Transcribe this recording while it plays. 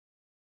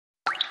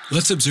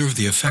Let's observe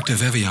the effect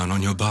of Evian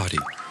on your body.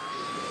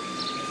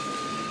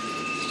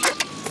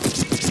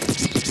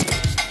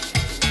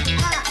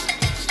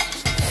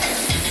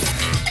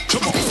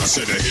 Come on, I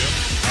said a hip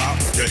hop,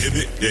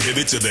 you hit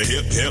it to the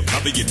hip hip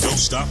hop, and you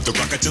don't stop the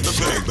rock it to the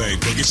bang bang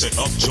boogie. Say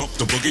up jump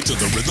the boogie to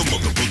the rhythm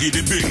of the boogie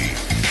to beat.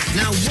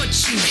 Now what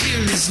you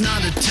hear is not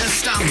a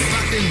test. I'm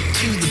rocking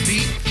to the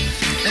beat,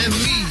 and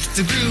me,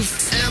 the groove,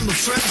 and my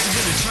friends are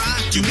gonna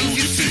try to move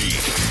your feet.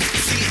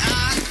 See,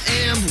 I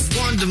am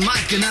Wonder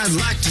Mike, and I'd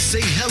like to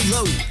say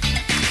hello.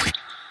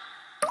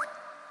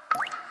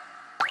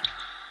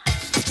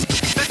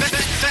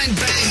 Bang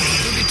bang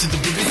boogie to the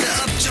boogie, the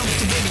up jump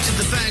the boogie to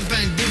the bang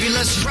bang boogie.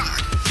 Let's rock.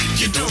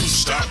 You don't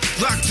stop.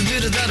 Rock the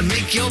rhythm that'll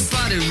make your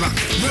body rock.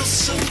 Real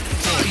soon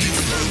for you.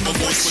 My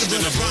voice was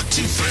gonna rock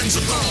two friends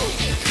alone.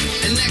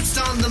 And next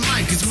on the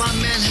mic is my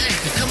man Hank.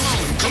 Come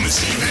on, Come and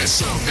sing that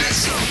song, that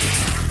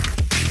song.